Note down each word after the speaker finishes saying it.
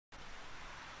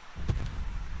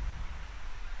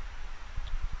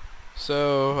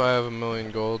So, I have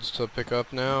 1,000,000 golds to pick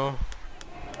up now.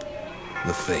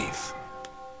 The faith.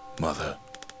 Mother,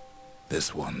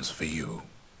 this one's for you.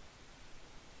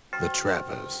 The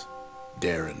trappers.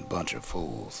 Daring bunch of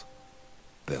fools.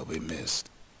 They'll be missed.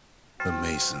 The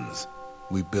masons.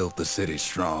 We built the city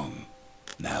strong.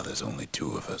 Now there's only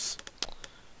 2 of us.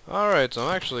 Alright, so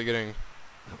I'm actually getting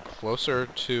closer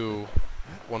to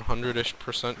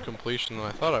 100-ish% completion than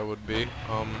I thought I would be.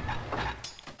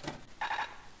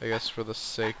 I guess for the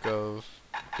sake of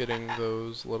getting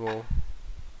those little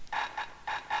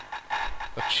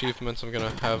achievements, I'm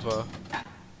gonna have a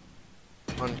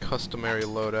uncustomary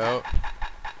loadout.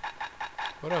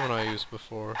 What haven't I used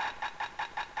before?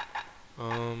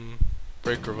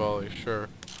 Breaker volley, sure.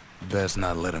 Best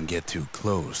not let them get too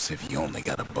close if you only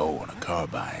got a bow and a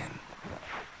carbine.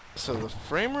 So the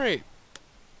frame rate,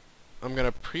 I'm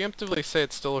gonna preemptively say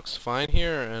it still looks fine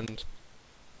here, and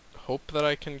hope that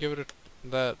I can give it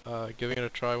giving it a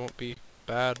try won't be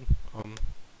bad. Oh,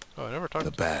 I never talked The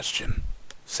to Bastion.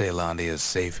 Caelondia's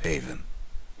safe haven.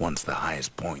 Once the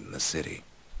highest point in the city.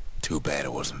 Too bad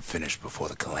it wasn't finished before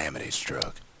the calamity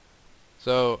struck.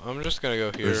 So, I'm just gonna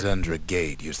go here. Urzendra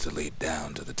gate used to lead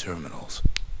down to the terminals.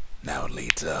 Now it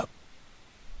leads up.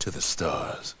 To the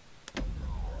stars.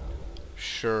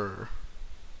 Sure.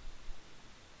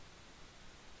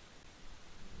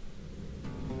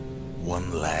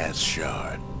 One last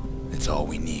shard. It's all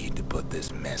we need to put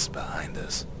this mess behind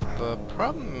us. The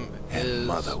problem And is...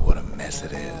 mother, what a mess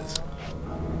it is.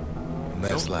 A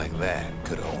mess like that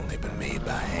could have only been made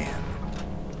by hand.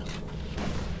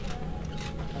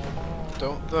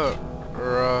 Don't the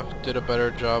Ura did a better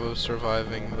job of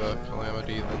surviving the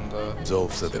calamity than the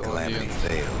Zolf said the calamity Caelondians?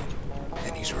 failed.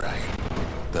 And he's right.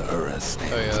 The Ura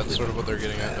stands Oh yeah, that's sort of living what they're proof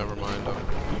getting at. that. Never mind, I'm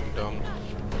being dumb.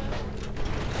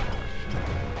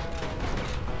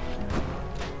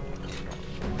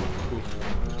 Oof.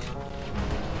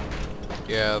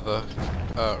 Yeah, the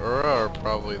Ura are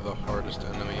probably the hardest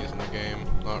enemies in the game.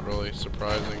 Not really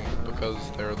surprising, because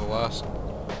they're the last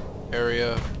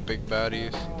area, big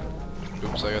baddies.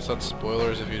 Oops, I guess that's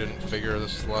spoilers if you didn't figure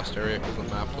this is the last area because the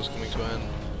map was coming to an end.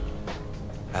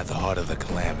 At the heart of the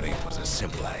calamity was a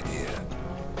simple idea.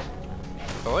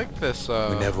 I like this,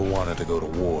 We never wanted to go to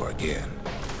war again.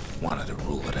 Wanted to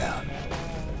rule it out.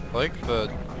 I like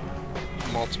the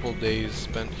multiple days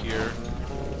spent here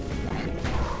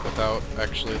without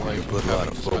actually like We put a lot having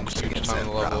of to spend folks too much against time on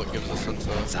that the level. It problem. gives a sense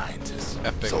of Scientists,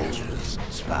 epic soldiers,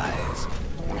 spies.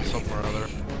 something or other.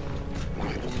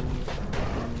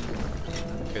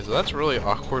 Okay, so that's really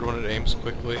awkward when it aims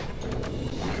quickly.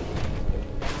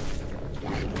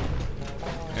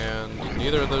 And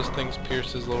neither of those things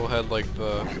pierce his little head like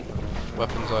the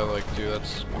weapons I like do.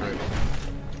 That's great.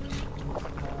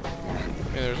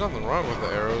 I mean, there's nothing wrong with the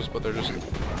arrows, but they're just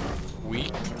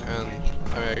weak, and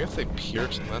I mean, I guess they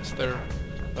pierce, and that's their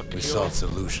appeal. We sought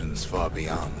solutions far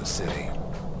beyond the city.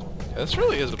 Yeah, this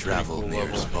really is a pretty Traveled cool near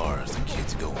level. as far as the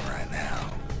kid's going right now.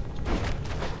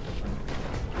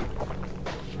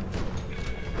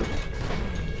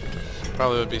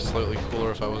 Probably would be slightly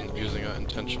cooler if I wasn't using an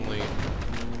intentionally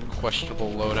questionable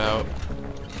loadout.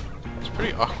 It's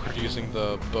pretty awkward using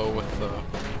the bow with the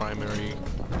primary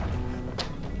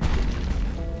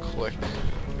click.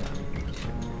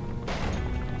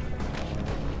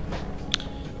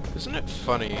 Isn't it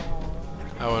funny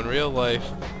how in real life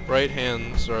right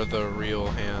hands are the real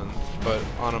hands, but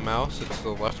on a mouse it's the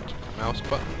left mouse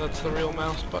button that's the real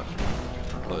mouse button?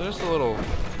 So there's a little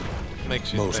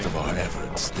makes you Most think. of our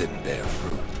efforts didn't bear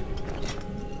fruit.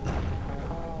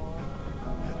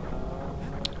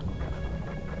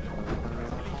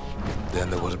 Then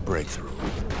there was a breakthrough,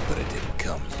 but it didn't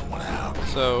come from one hour.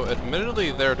 So,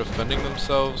 admittedly, they're defending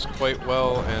themselves quite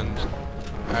well and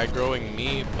aggroing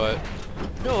me, but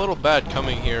I feel a little bad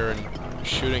coming here and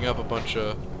shooting up a bunch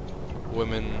of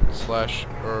women slash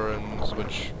Urans,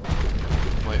 which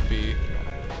might be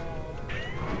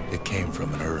It came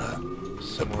from an Ura, a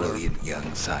similar. brilliant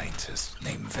young scientist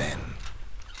named Ven.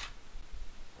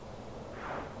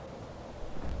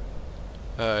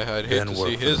 I'd hate Ven to see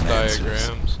worked for his the Mancers,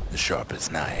 diagrams. the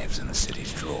sharpest knives in the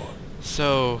city's drawer.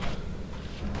 So,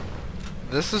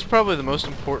 this is probably the most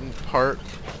important part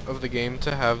of the game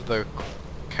to have the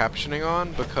captioning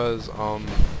on, because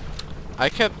I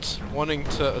kept wanting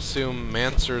to assume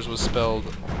Mancers was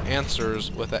spelled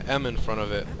answers with an M in front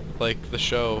of it, like the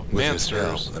show With his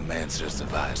help, Mancers. the Mancers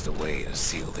devised a way to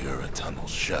seal the Ura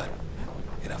tunnels shut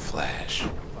in a flash.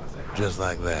 Just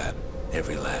like that,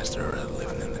 every last Ura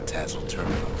living in the Tassel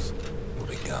terminals will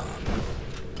be gone.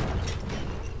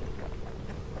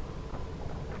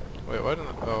 Wait, why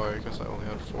didn't... Oh, I guess I only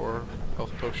had 4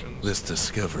 health potions. This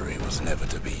discovery was never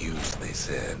to be used, they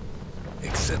said,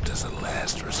 except as a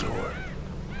last resort.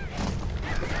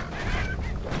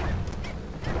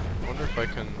 I wonder if I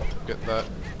can get that.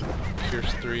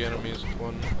 Pierce 3 enemies with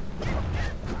 1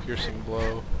 piercing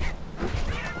blow.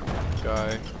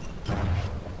 Guy.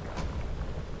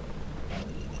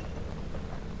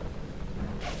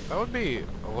 That would be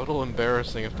a little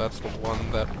embarrassing if that's the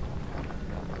one that,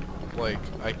 like,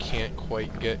 I can't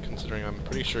quite get, considering I'm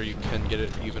pretty sure you can get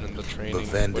it even in the training, But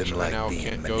Ven which didn't I like now being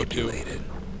can't go to. manipulated.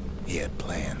 He had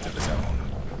plans of his own.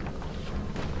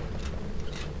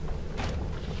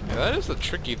 Yeah, that is the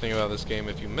tricky thing about this game.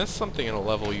 If you miss something in a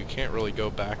level, you can't really go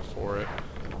back for it,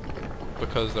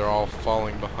 because they're all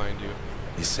falling behind you.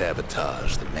 He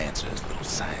sabotaged the Mancer's little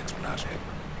science project,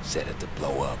 set it to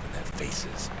blow up in their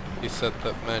faces. He said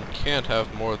that men can't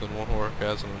have more than 1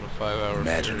 orgasm in a 5-hour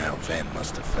Imagine period. how Ven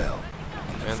must have felt.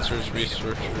 Answer's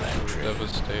researchers were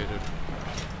devastated.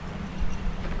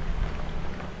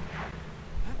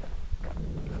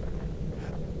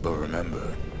 But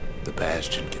remember, the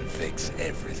Bastion can fix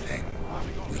everything.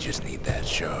 We just need that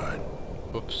shard.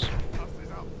 Oops.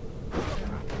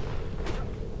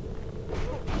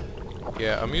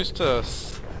 Yeah, I'm used to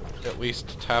at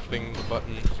least tapping the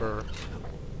button for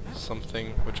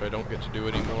something, which I don't get to do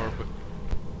anymore, but...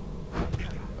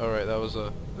 Alright, that was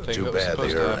a thing Too that was bad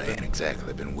supposed the to Ur happen. ain't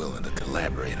exactly been willing to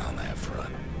collaborate on that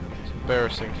front. It's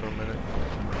embarrassing for a minute.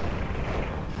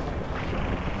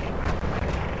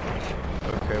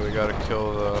 Okay, we gotta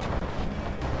kill the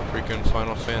freaking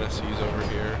Final Fantasies over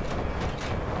here.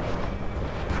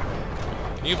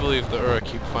 Can you believe the Ura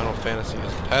keep Final Fantasy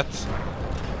as pets?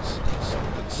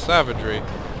 It's savagery.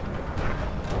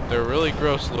 They're really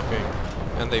gross looking,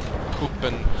 and they poop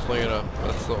and fling it up.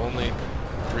 That's the only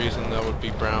reason that would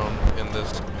be brown in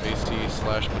this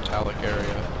AC/metallic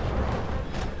area.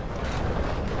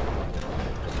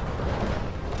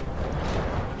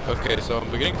 Okay, so I'm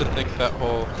beginning to think that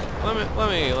whole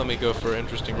let me go for an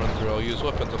interesting run through. I'll use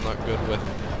weapons I'm not good with.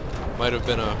 Might have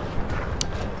been a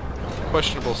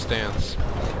questionable stance.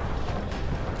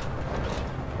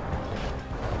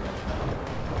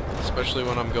 Especially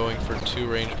when I'm going for 2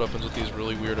 ranged weapons with these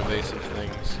really weird evasive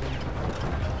things.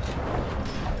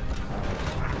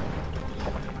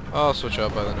 I'll switch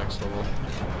out by the next level.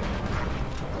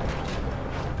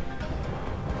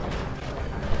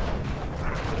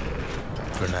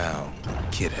 For now,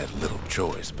 Kid had little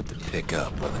choice but to pick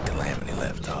up where the Calamity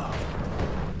left off.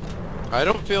 I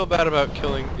don't feel bad about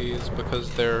killing these because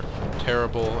they're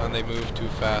terrible and they move too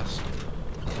fast.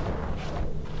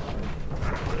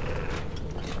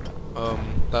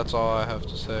 That's all I have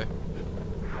to say.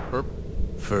 Herp.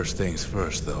 First things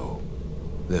first, though.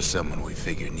 There's someone we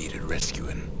figured needed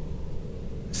rescuing.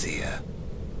 See ya.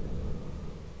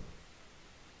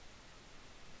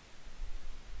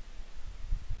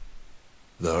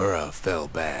 The Ura fell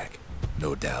back,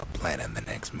 no doubt planning the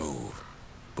next move,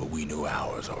 but we knew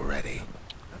ours already.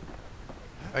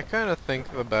 I kinda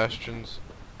think the Bastion's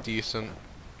decent,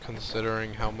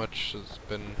 considering how much has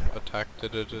been attacked.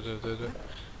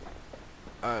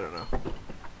 I don't know.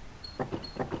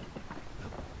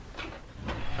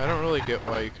 I don't really get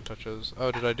why you can touch those.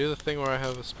 Oh, did I do the thing where I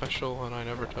have a special and I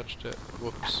never touched it?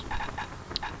 Whoops.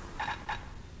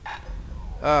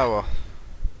 Ah, well.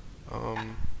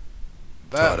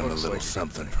 That Taught him a looks little like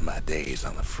something from my days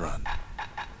on the front.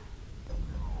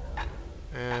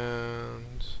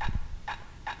 And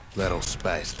That'll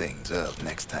spice things up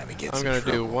next time he gets I'm in gonna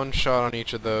trouble. do 1 shot on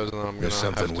each of those, and then I'm There's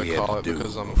gonna have something we to had call to it do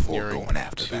because I'm before nearing going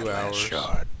after 2 that last hours.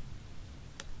 shard.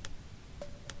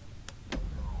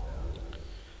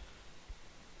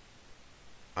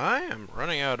 I am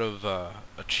running out of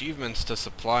achievements to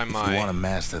supply If my you want to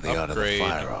master the art of the upgrade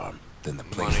firearm, then the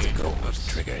place money. to go is That's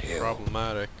Trigger Hill.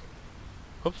 problematic.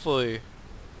 Hopefully...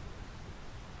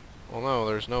 Well, no,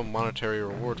 there's no monetary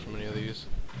reward from any of these.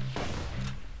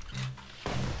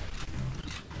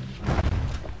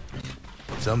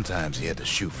 Sometimes he had to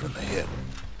shoot from the hip.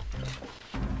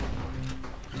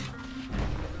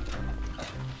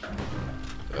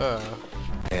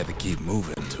 Had to keep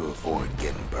moving to avoid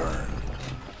getting burned.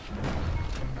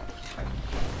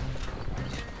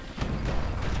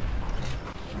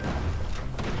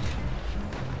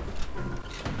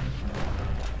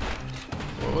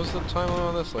 What was the time limit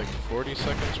on this? Like 40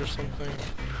 seconds or something?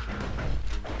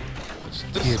 This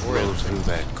Kid is rode orienting. through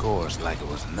that course like it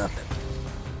was nothing.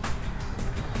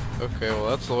 Okay, well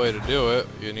that's the way to do it.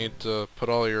 You need to put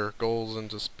all your goals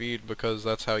into speed because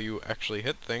that's how you actually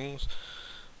hit things.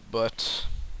 But...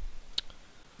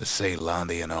 The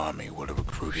Ceylandian army would have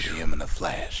recruited him in a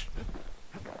flash.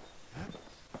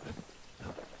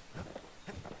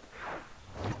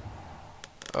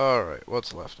 Alright,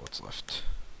 what's left? What's left?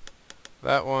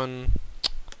 That one...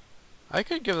 I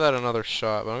could give that another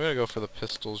shot, but I'm gonna go for the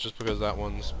pistols just because that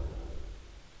one's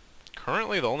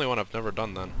currently the only one I've never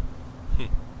done then.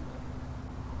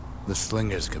 The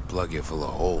slingers could plug you full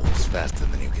of holes faster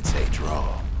than you could say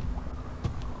draw.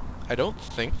 I don't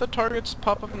think the targets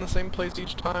pop up in the same place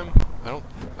each time.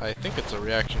 I think it's a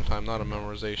reaction time, not a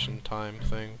memorization time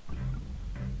thing.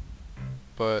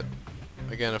 But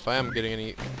again, if I am getting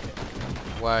any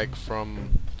lag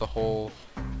from the whole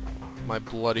my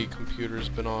bloody computer's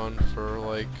been on for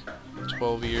like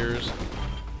 12 years,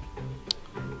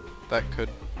 that could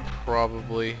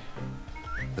probably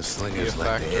The slingers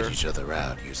like to edge each other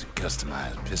out using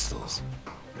customized pistols.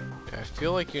 Yeah, I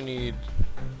feel like you need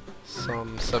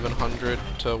some 700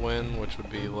 to win, which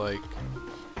would be like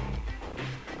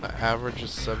the average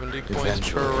is 70 points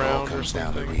Eventually, per it all round or comes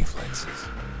down to something. reflexes.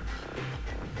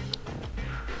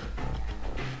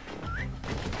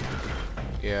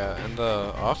 Yeah, and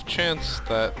the off chance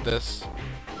that this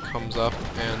comes up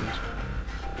and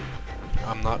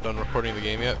I'm not done recording the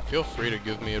game yet, feel free to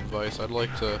give me advice. I'd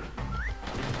like to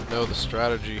know the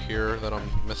strategy here that I'm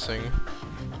missing.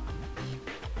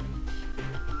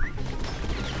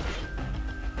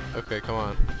 Okay, come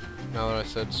on. Now that I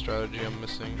said strategy I'm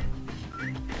missing,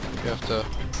 you have to...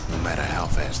 No matter how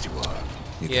fast you are,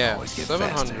 you can always get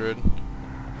 700. faster.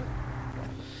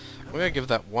 I'm gonna give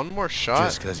that one more shot.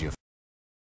 Just because you're...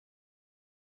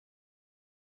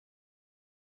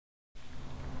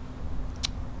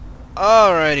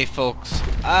 Alrighty folks,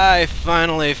 I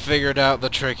finally figured out the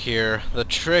trick here. The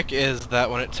trick is that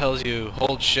when it tells you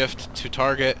hold shift to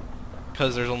target,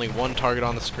 because there's only one target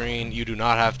on the screen, you do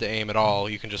not have to aim at all.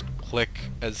 You can just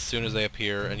click as soon as they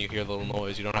appear and you hear the little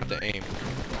noise. You don't have to aim.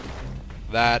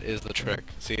 That is the trick.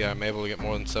 See, I'm able to get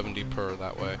more than 70 per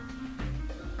that way.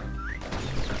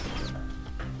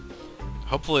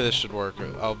 Hopefully this should work.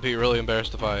 I'll be really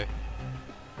embarrassed if I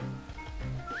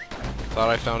thought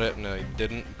I found it and I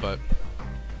didn't, but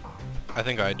I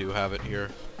think I do have it here.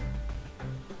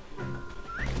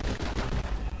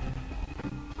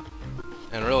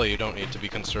 And really, you don't need to be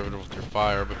conservative with your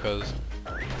fire because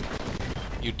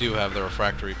you do have the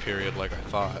refractory period like I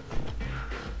thought.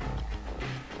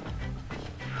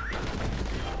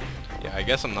 Yeah, I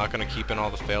guess I'm not going to keep in all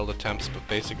the failed attempts, but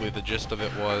basically the gist of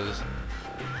it was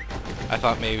I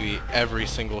thought maybe every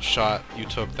single shot you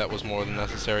took that was more than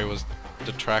necessary was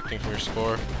detracting from your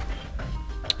score,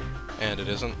 and it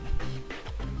isn't.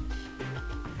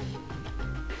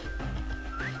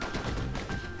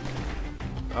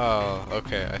 Oh,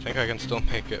 okay, I think I can still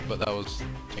make it, but that was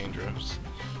dangerous.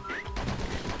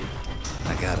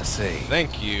 I gotta say,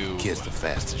 thank you. Kid's the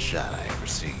fastest shot I ever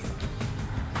seen.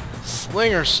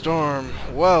 Slinger Storm,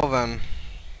 well then.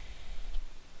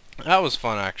 That was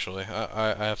fun actually,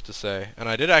 I have to say. And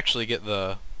I did actually get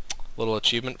the little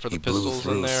achievement for the pistols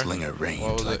in there. Slinger range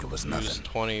What was like it was nothing. Use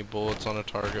 20 bullets on a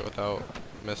target without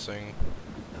missing.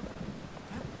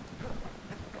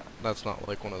 That's not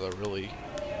like one of the really...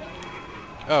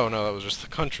 Oh no, that was just the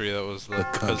country. That was the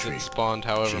because it spawned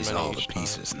however She's many all each the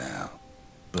pieces now,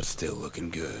 but still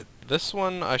looking good. This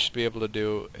one I should be able to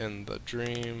do in the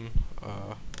dream.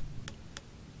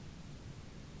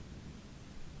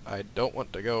 I don't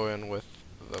want to go in with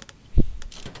the...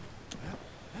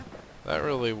 That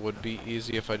really would be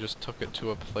easy if I just took it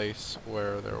to a place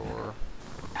where there were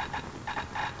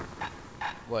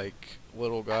like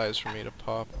little guys for me to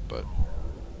pop, but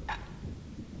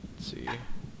let's see.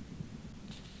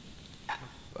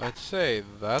 I'd say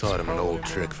that's taught him an old more.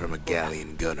 trick from a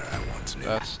galleon gunner I once knew.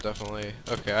 That's definitely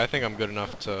okay. I think I'm good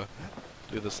enough to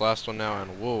do this last one now,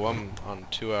 and whoa, I'm on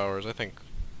 2 hours. I think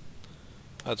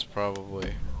that's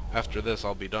probably after this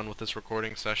I'll be done with this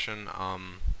recording session.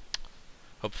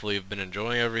 Hopefully you've been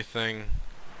enjoying everything,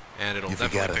 and it'll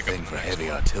definitely pick up. If you got a thing for heavy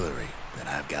artillery, then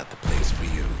I've got the place for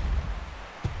you.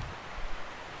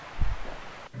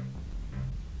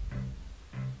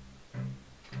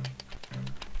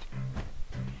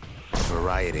 A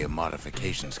variety of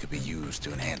modifications could be used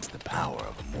to enhance the power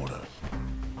of a mortar.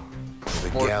 If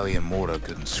a galleon mortar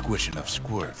couldn't squish enough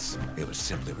squirts, it was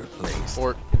simply replaced.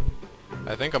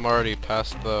 I think I'm already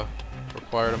past the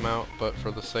required amount, but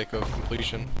for the sake of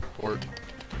completion, port.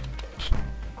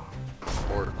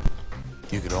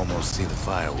 You could almost see the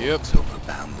fireworks over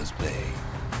Boundless Bay.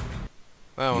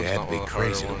 You had to be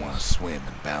crazy to want to swim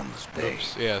in Boundless Bay.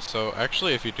 Oops. Yeah, so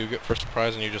actually if you do get first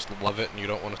prize and you just love it and you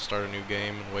don't want to start a new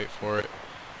game and wait for it,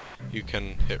 you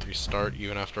can hit restart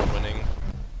even after winning.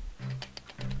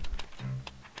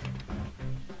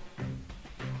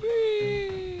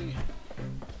 Whee!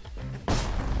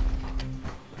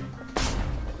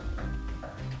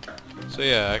 So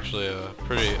yeah, actually a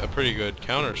pretty good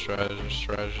counter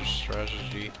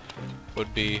strategy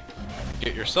would be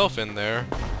get yourself in there,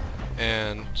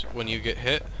 and when you get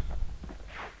hit,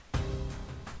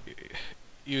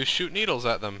 you shoot needles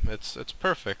at them. It's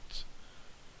perfect.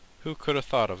 Who could have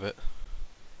thought of it?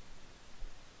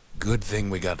 Good thing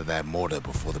we got to that mortar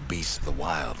before the beasts of the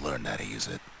wild learned how to use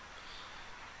it.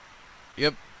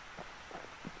 Yep.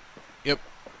 Yep.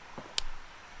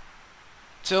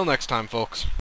 Till next time, folks.